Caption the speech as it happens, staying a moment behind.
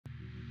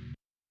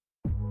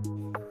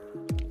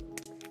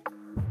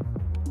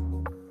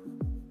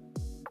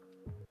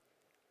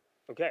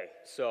Okay,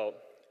 so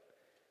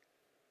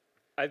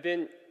I've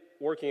been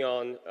working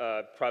on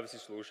privacy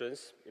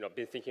solutions.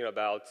 Been thinking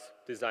about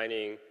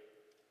designing,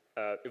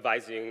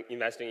 advising,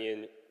 investing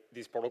in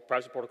these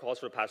privacy protocols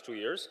for the past 2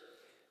 years.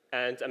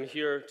 And I'm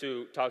here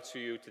to talk to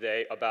you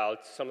today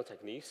about some of the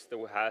techniques that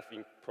we have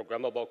in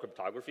programmable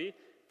cryptography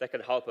that can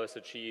help us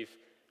achieve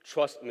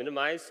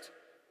trust-minimized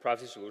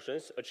privacy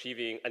solutions,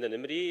 achieving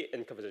anonymity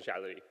and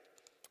confidentiality.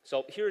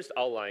 So here's the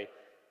outline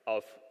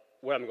of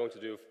what I'm going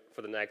to do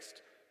for the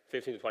next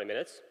 15 to 20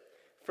 minutes.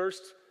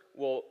 First,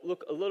 we'll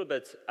look a little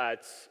bit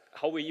at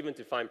how we even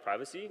define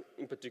privacy,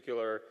 in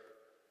particular,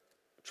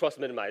 trust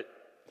minimization,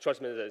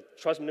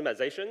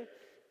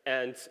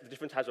 and the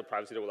different types of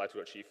privacy that we'd like to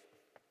achieve.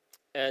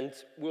 And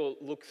we'll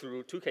look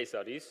through 2 case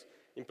studies,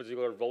 in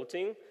particular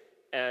voting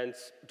and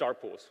dark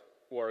pools,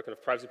 or kind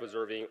of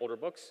privacy-preserving order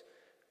books,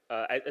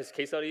 as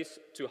case studies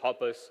to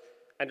help us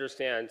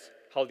understand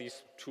how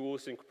these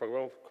tools in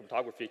programmable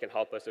cryptography can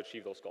help us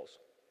achieve those goals.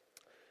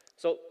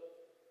 So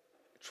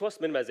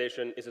trust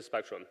minimization is a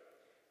spectrum.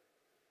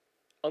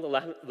 On the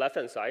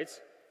left-hand side,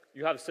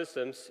 you have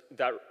systems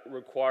that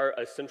require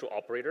a central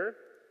operator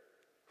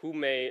who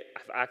may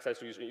have access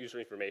to user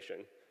information.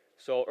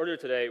 So earlier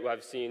today, we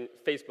have seen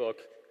Facebook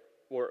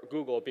or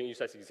Google being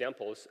used as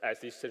examples as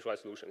these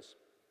centralized solutions.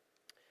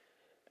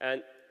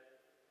 And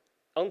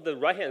on the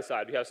right-hand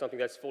side, we have something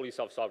that's fully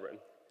self-sovereign.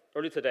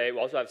 Earlier today, we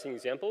also have seen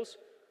examples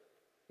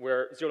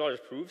where zero-knowledge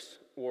proofs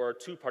or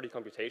two-party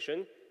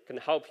computation can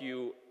help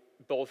you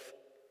both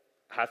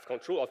have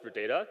control of your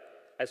data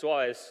as well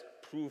as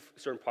prove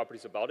certain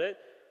properties about it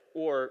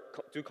or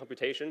do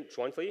computation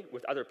jointly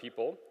with other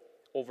people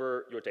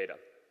over your data.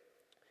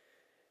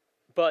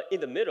 But in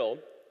the middle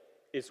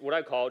is what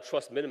I call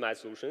trust-minimized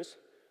solutions,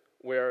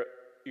 where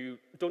you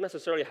don't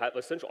necessarily have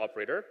a central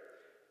operator,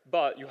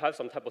 but you have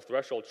some type of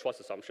threshold trust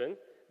assumption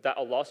that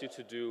allows you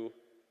to do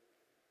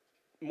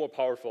more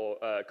powerful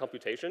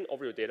computation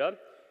over your data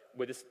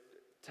with this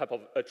type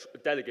of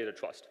delegated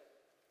trust.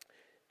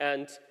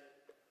 And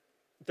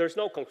there's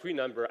no concrete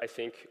number, I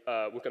think,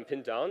 we can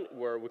pin down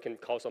where we can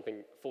call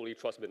something fully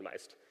trust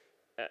minimized.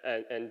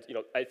 And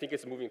I think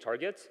it's a moving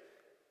target.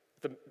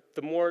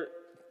 The more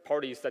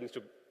parties that need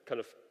to kind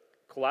of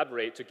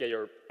collaborate to get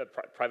your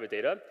private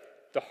data,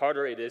 the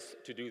harder it is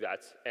to do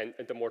that, and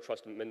the more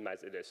trust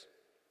minimized it is.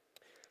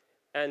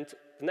 And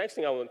the next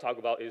thing I want to talk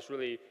about is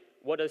really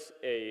what does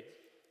an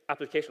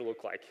application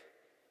look like?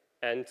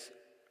 And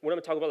when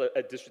I'm talking about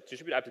a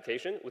distributed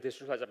application, with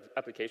decentralized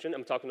application,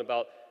 I'm talking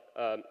about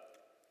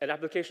an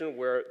application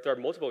where there are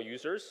multiple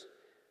users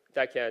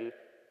that can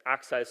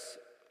access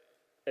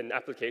an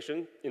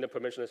application in a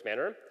permissionless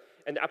manner.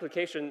 And the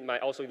application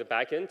might also, in the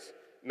backend,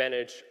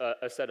 manage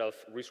a set of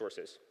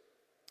resources.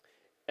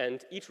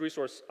 And each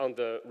resource on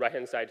the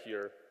right-hand side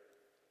here,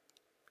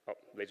 oh,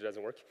 laser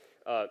doesn't work,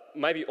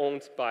 might be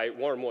owned by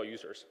one or more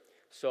users.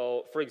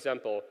 So, for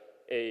example,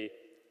 a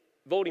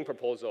voting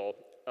proposal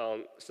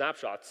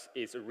snapshots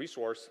is a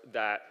resource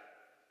that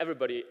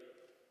everybody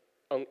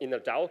in a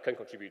DAO can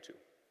contribute to.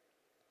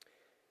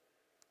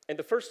 And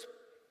the first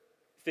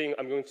thing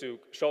I'm going to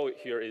show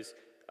here is,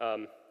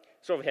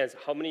 sort of hands,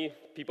 how many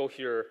people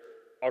here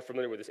are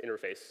familiar with this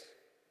interface?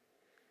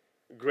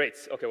 Great,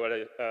 okay,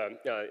 we're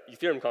at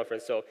Ethereum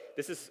conference, so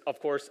this is, of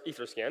course,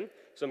 Etherscan.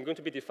 So I'm going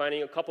to be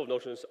defining a couple of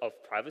notions of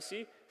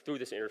privacy through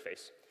this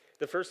interface.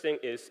 The first thing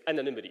is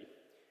anonymity.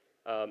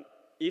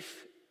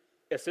 If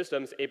a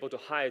system is able to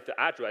hide the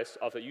address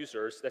of the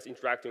users that's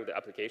interacting with the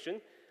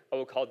application, I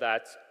will call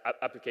that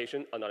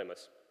application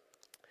anonymous.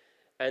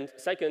 And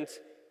second,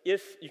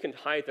 if you can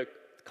hide the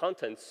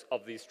contents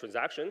of this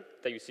transaction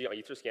that you see on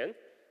Etherscan,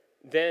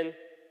 then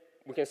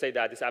we can say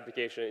that this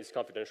application is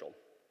confidential.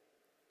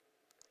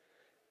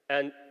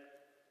 And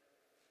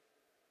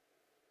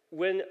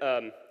when,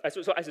 as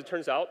it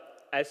turns out,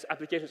 as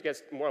applications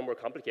get more and more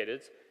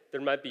complicated,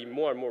 there might be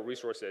more and more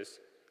resources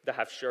that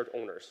have shared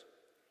owners,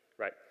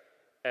 right?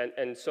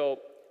 And so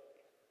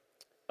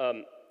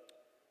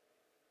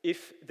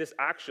if this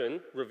action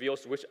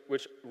reveals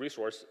which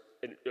resource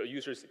a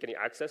user is getting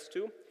access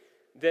to,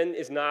 then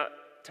it's not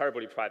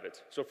terribly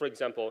private. So for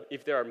example,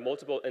 if there are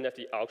multiple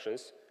NFT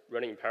auctions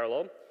running in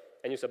parallel,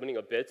 and you're submitting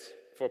a bid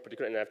for a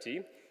particular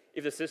NFT,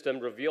 if the system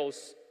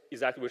reveals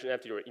exactly which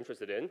NFT you're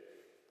interested in,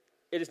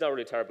 it is not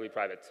really terribly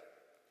private.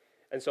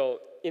 And so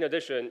in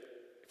addition,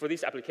 for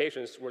these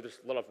applications where there's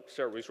a lot of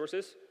shared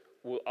resources,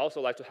 we'll also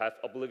like to have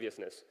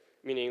obliviousness,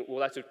 meaning we'll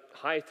like to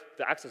hide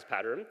the access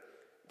pattern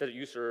that the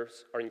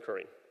users are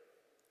incurring.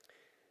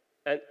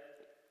 And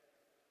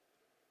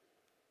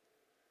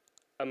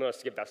I'm going to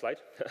skip that slide.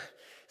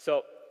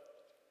 So,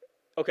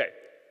 OK.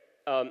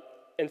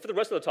 And for the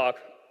rest of the talk,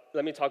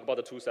 let me talk about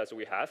the tool sets that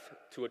we have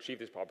to achieve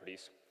these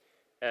properties.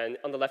 And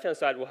on the left-hand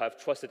side, we'll have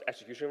trusted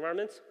execution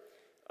environments,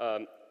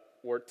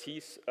 or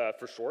TEES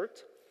for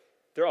short.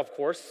 They're, of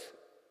course,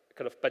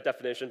 kind of by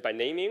definition, by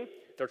naming,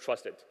 they're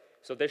trusted.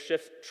 So they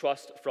shift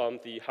trust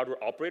from the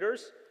hardware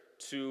operators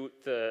to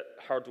the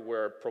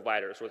hardware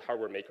providers or the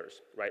hardware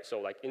makers, right? So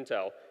like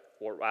Intel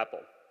or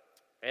Apple.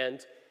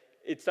 And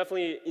it's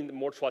definitely in the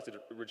more trusted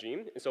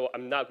regime, and so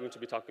I'm not going to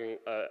be talking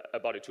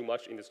about it too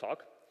much in this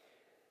talk.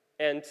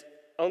 And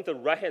on the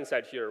right-hand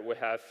side here, we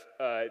have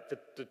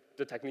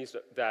the techniques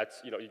that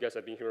you guys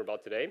have been hearing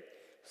about today,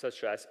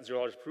 such as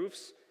zero-knowledge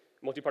proofs,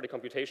 multi-party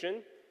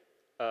computation,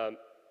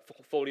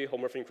 fully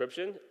homomorphic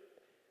encryption,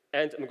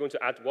 and I'm going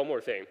to add one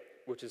more thing,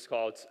 which is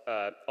called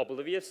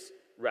oblivious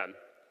RAM.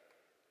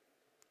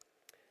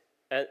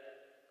 And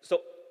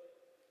so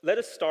let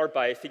us start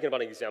by thinking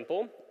about an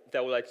example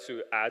that we'd like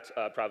to add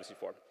privacy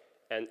for.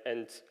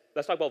 And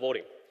let's talk about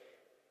voting.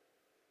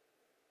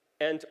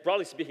 And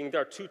broadly speaking,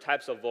 there are two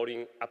types of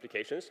voting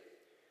applications.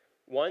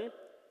 One,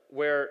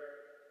 where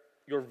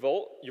your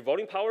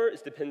voting power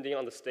is depending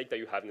on the stake that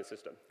you have in the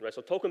system, right?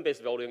 So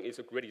token-based voting is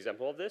a great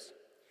example of this.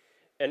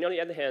 And on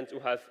the other hand, you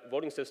have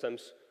voting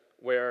systems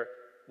where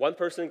one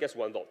person gets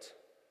one vote.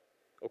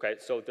 Okay,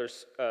 so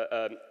there's,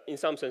 in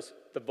some sense,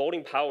 the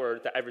voting power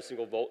that every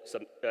single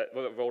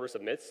voter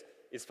submits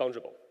is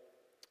fungible.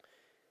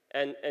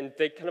 And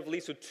they kind of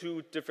lead to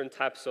two different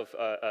types of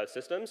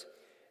systems.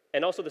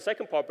 And also the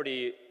second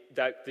property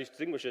that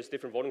distinguishes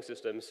different voting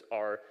systems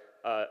are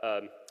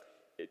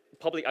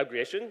public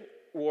aggregation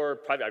or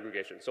private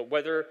aggregation. So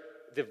whether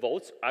the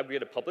votes are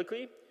aggregated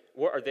publicly,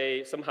 or are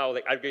they somehow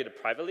like aggregated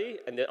privately,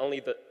 and then only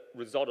the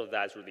result of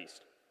that is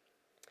released.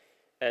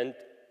 And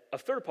a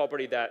third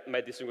property that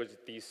might distinguish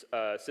these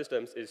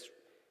systems is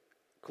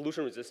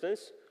collusion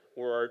resistance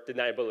or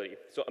deniability.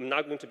 So I'm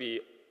not going to be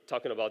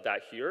talking about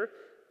that here,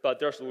 but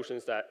there are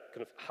solutions that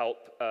kind of help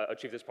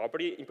achieve this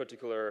property, in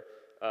particular,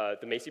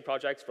 the Macy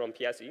project from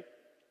PSE.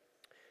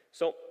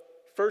 So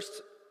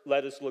first,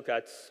 let us look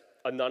at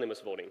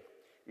anonymous voting,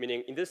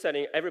 meaning in this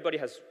setting, everybody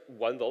has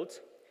one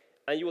vote,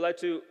 and you would like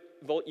to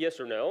vote yes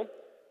or no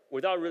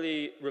without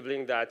really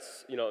revealing that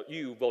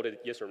you voted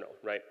yes or no,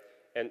 right?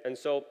 And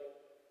so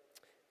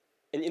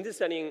in this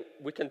setting,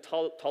 we can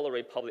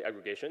tolerate public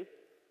aggregation.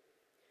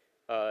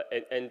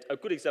 And a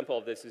good example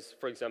of this is,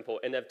 for example,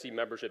 NFT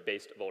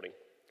membership-based voting.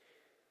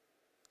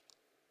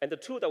 And the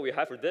tool that we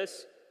have for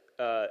this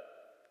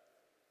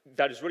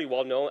that is really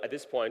well known at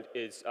this point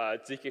is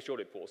ZK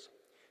shielded pools.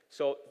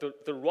 So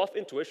the rough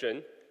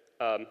intuition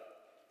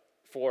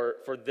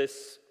for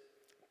this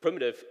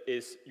primitive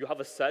is you have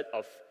a set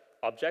of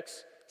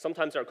objects.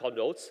 Sometimes they're called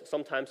nodes,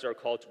 sometimes they're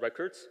called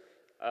records.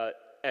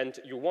 And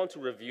you want to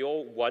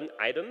reveal one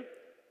item,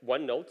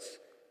 one node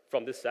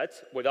from this set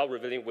without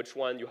revealing which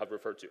one you have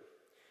referred to.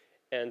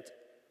 And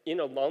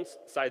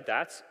alongside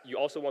that, you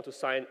also want to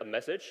sign a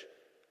message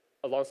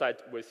alongside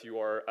with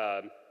your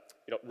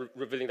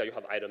revealing that you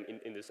have item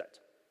in this set.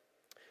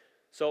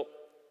 So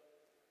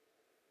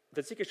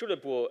the ZK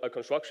shielded pool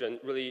construction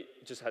really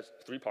just has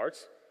three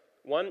parts.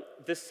 One,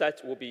 this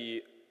set will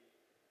be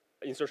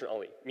insertion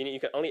only, meaning you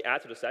can only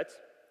add to the set,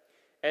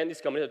 and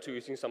it's committed to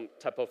using some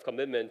type of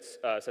commitment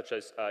such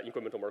as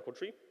incremental Merkle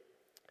tree.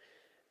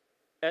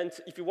 And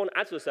if you want to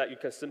add to the set, you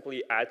can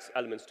simply add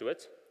elements to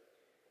it.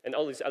 And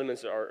all these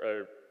elements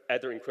are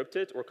either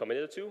encrypted or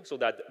committed to, so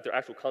that their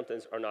actual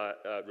contents are not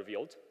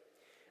revealed.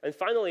 And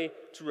finally,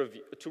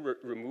 to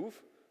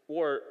remove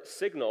or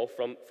signal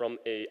from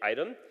an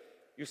item,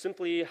 you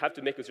simply have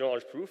to make a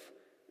zero-knowledge proof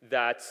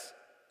that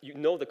you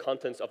know the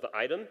contents of the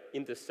item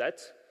in this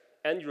set,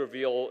 and you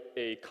reveal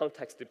a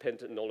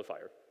context-dependent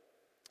nullifier.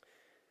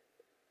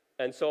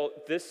 And so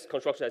this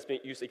construction has been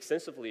used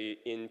extensively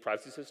in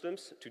privacy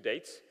systems to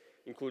date,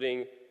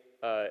 including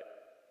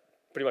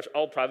pretty much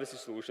all privacy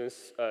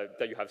solutions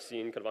that you have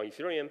seen kind of on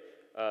Ethereum,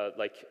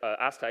 like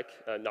Aztec,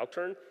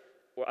 Nocturne,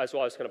 or as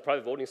well as kind of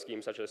private voting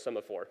schemes such as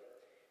Semaphore.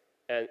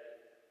 And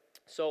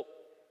so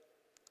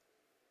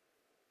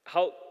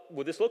how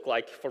would this look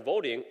like for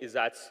voting is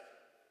that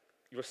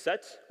your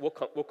set will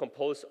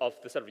compose of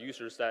the set of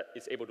users that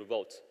is able to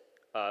vote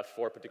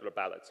for a particular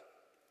ballot.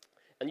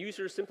 And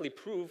users simply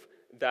prove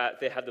that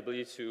they have the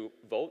ability to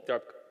vote,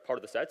 they're part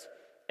of the set,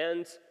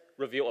 and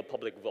reveal a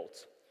public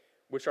vote,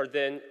 which are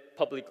then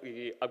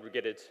publicly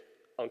aggregated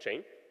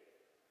on-chain.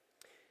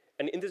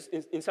 And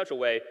in such a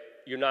way,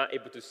 you're not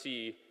able to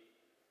see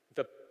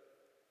the,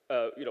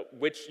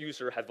 which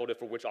user had voted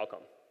for which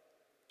outcome.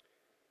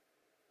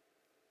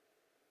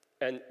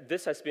 And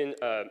this has been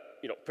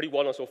pretty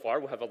well known so far.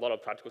 We have a lot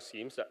of practical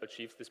schemes that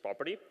achieve this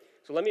property.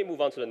 So let me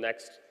move on to the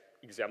next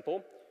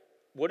example.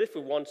 What if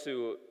we want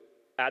to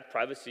add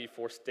privacy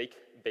for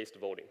stake-based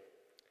voting?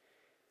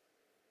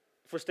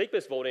 For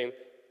stake-based voting,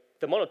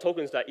 the amount of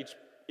tokens that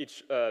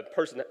each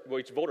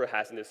voter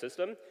has in the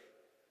system,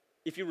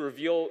 if you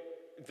reveal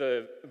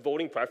the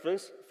voting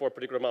preference for a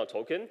particular amount of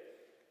token,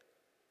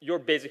 you're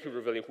basically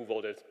revealing who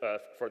voted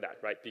for that,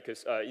 right?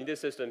 Because in these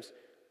systems,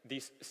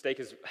 this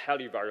stake is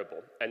highly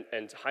variable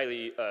and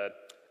highly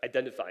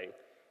identifying.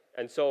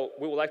 And so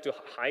we would like to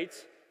hide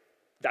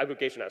the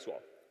aggregation as well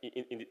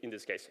in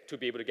this case to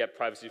be able to get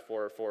privacy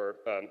for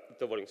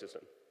the voting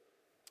system.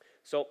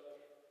 So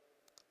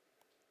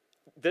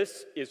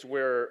this is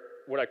where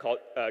what I call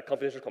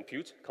confidential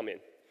compute come in.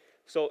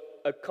 So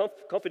a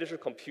confidential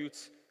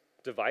compute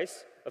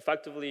device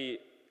effectively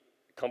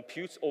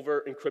computes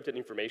over encrypted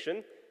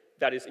information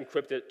that is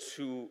encrypted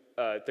to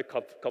the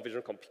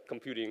confidential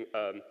computing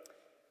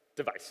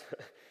device.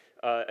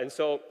 And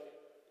so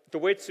the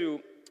way to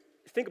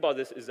think about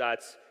this is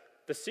that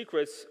the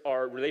secrets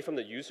are relayed from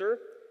the user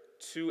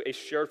to a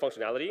shared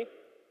functionality,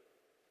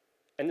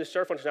 and the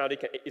shared functionality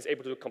is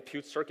able to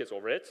compute circuits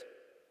over it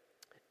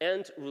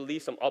and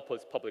release some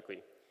outputs publicly.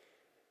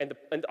 And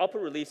the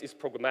output release is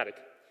programmatic.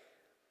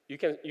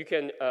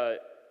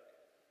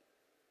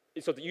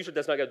 So the user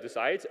does not get to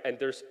decide, and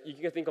you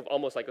can think of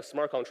almost like a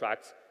smart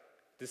contract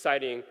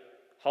deciding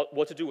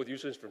what to do with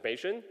user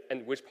information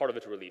and which part of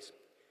it to release.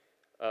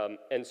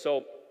 And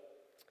so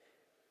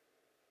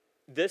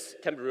this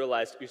can be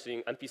realized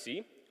using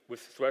MPC with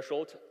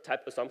threshold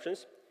type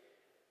assumptions.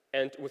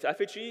 And with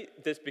FHE,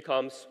 this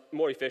becomes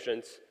more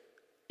efficient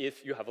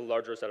if you have a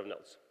larger set of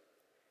nodes.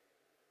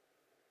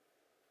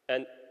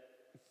 And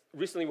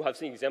recently, we have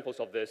seen examples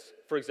of this.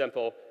 For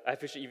example,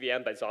 FHE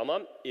EVM by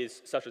Zama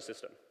is such a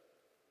system.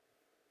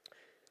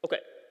 OK,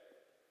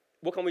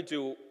 what can we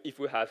do if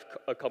we have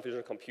a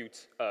confidential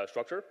compute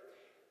structure?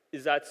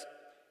 Is that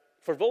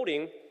for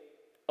voting,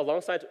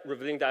 alongside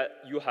revealing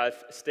that you have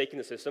stake in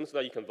the system so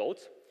that you can vote,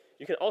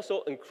 you can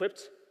also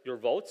encrypt your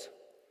vote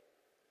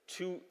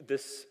to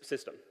this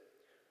system,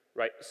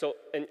 right? So,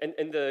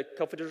 and the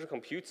confidential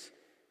compute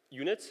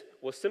unit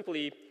will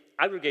simply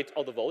aggregate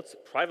all the votes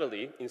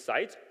privately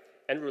inside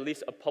and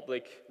release a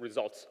public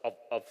result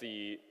of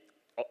the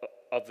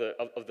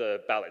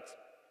ballot.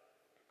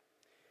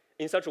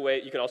 In such a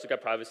way, you can also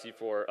get privacy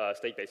for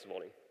stake-based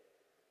voting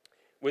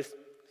with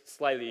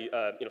slightly,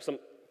 some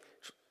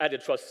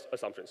added trust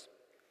assumptions.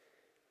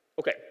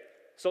 OK,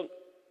 so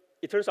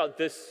it turns out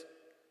this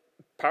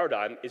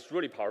paradigm is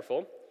really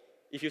powerful.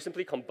 If you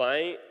simply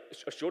combine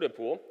a shielded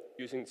pool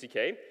using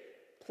ZK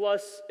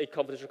plus a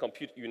confidential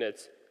compute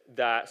unit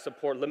that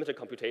support limited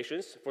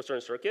computations for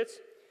certain circuits,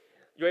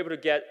 you're able to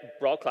get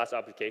broad class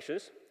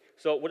applications.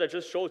 So what I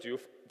just showed you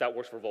that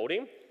works for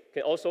voting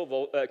can also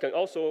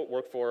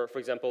work for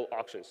example,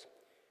 auctions.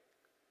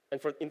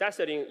 And in that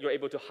setting, you're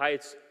able to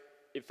hide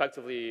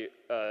effectively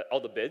all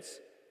the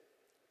bids,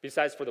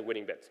 besides for the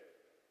winning bid.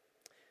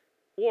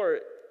 Or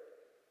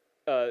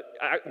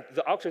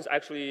the auctions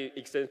actually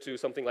extend to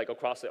something like a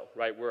cross sale,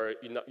 right, where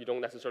you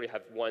don't necessarily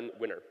have one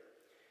winner.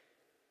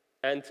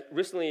 And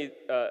recently,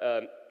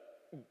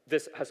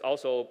 this has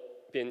also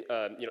been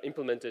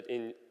implemented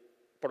in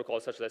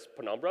protocols such as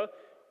Penumbra,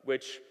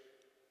 which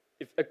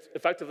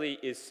effectively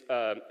is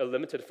a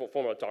limited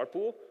form of dark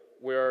pool,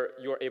 where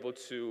you're able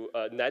to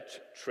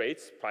net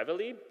trades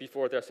privately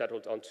before they're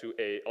settled onto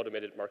an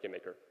automated market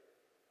maker.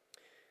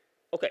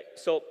 OK,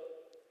 so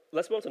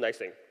let's move on to the next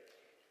thing.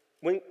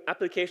 When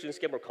applications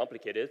get more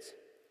complicated,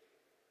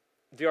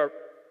 there are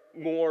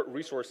more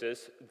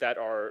resources that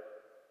are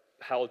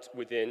held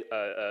within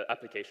an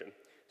application.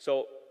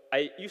 So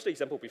I used the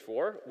example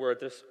before where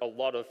there's a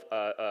lot of,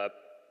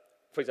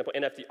 for example,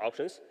 NFT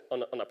auctions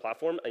on a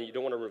platform, and you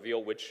don't want to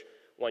reveal which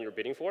one you're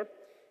bidding for.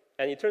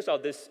 And it turns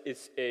out this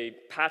is a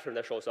pattern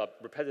that shows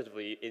up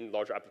repetitively in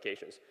larger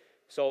applications.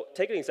 So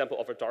take an example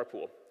of a dark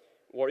pool,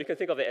 or you can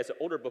think of it as an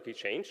order book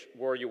exchange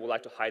where you would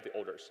like to hide the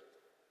orders.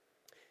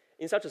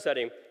 In such a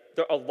setting,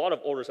 there are a lot of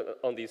orders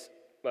on this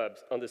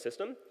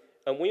system.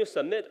 And when you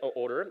submit an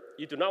order,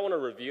 you do not want to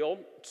reveal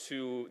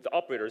to the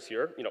operators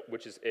here,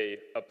 which is a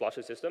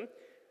blockchain system,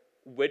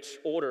 which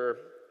order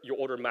your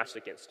order matched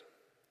against,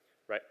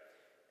 right?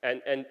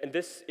 And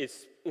this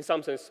is, in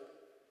some sense,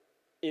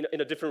 in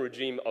a different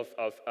regime of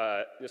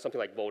something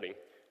like voting,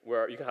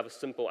 where you can have a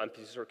simple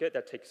MPC circuit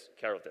that takes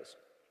care of this.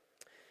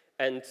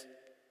 And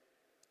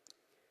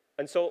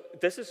so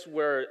this is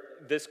where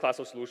this class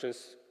of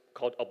solutions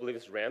called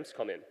oblivious RAMs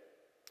come in.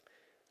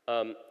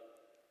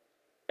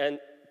 And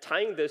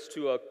tying this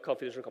to a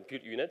confidential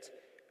compute unit,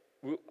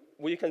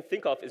 what you can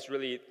think of is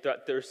really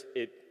that there's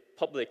a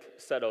public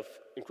set of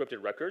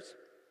encrypted records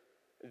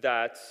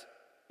that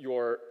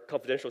your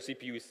confidential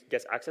CPU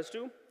gets access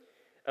to.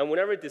 And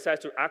whenever it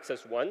decides to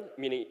access one,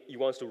 meaning it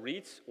wants to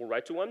read or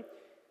write to one,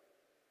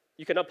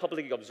 you cannot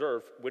publicly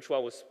observe which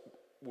one was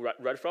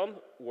read from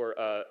or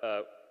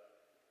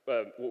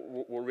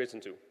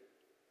written to.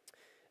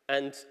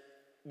 And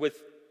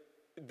with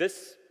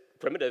this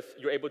primitive,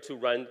 you're able to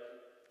run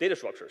data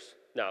structures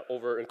now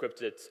over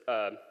encrypted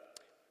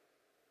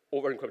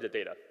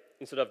data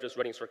instead of just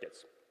running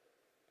circuits.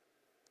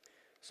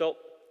 So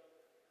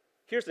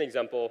here's an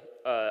example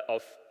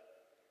of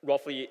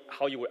roughly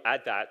how you would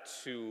add that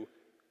to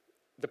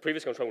the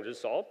previous control we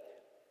just saw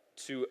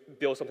to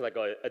build something like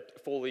a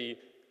fully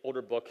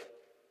order book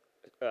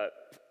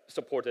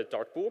supported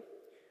dark pool.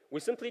 We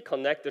simply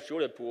connect the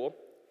shielded pool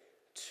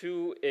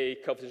to a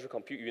confidential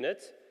compute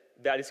unit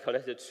that is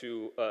connected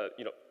to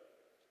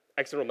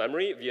external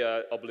memory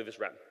via oblivious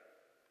RAM.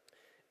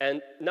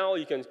 And now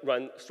you can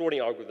run sorting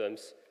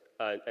algorithms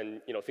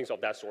and things of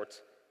that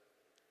sort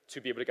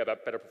to be able to get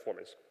better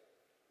performance.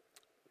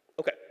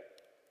 OK,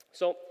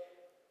 so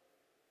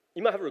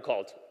you might have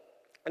recalled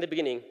at the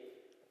beginning,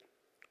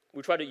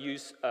 we tried to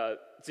use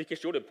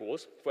ZK shielded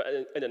pools for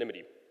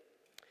anonymity.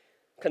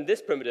 Can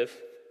this primitive,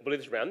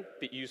 oblivious RAM,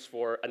 be used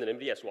for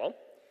anonymity as well?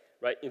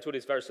 right? Intuit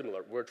is very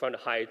similar. We're trying to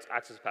hide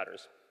access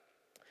patterns.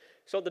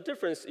 So the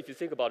difference, if you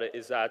think about it,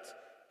 is that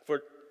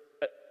for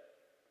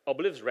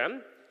Oblivious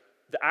RAM,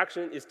 the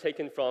action is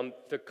taken from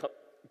the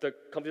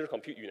computational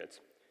compute unit,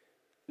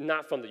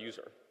 not from the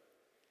user,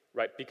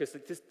 right? Because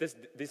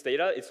this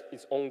data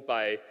is owned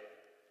by,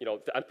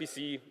 the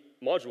MPC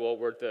module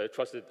or the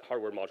trusted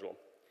hardware module,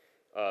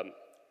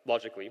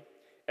 logically.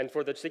 And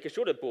for the secret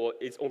shielded pool,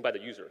 it's owned by the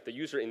user. The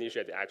user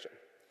initiates the action.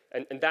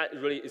 And that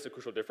really is a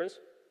crucial difference.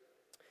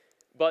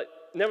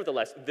 But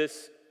nevertheless,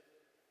 this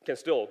can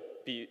still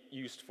be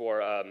used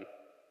for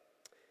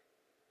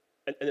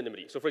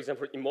anonymity. So for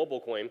example, in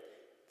MobileCoin,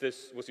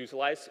 this was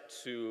utilized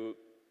to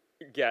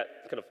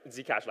get kind of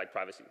Zcash-like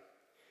privacy.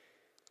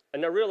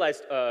 And I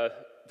realized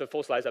the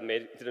full slides I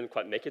made didn't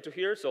quite make it to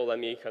here, so let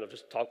me kind of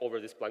just talk over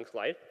this blank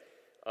slide.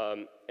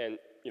 So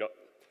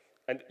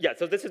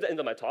this is the end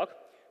of my talk.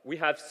 We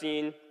have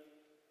seen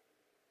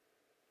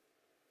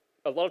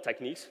a lot of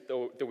techniques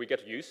that we get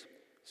to use.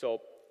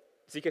 So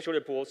Zcash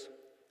shielded pools,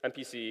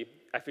 MPC,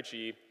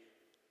 FHE,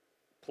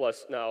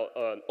 plus now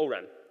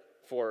ORAN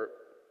for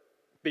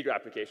bigger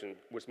application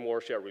with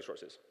more shared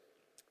resources.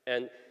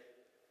 And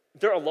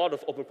there are a lot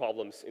of open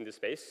problems in this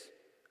space.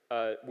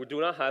 We do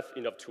not have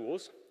enough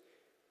tools.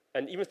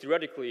 And even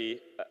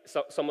theoretically,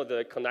 some of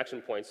the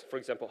connection points, for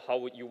example,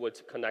 how you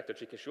would connect a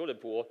Zcash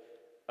shielded pool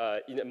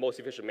in a most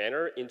efficient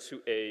manner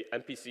into a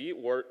MPC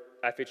or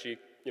FHE,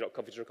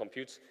 computational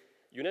compute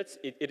units,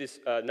 it is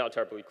not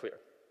terribly clear.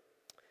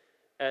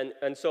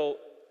 And so,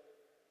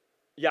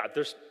 yeah,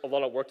 there's a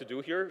lot of work to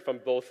do here from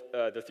both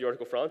the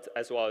theoretical front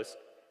as well as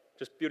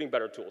just building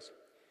better tools.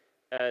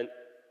 And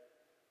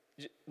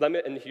let me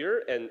end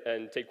here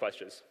and take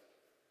questions.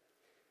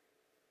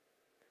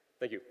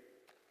 Thank you.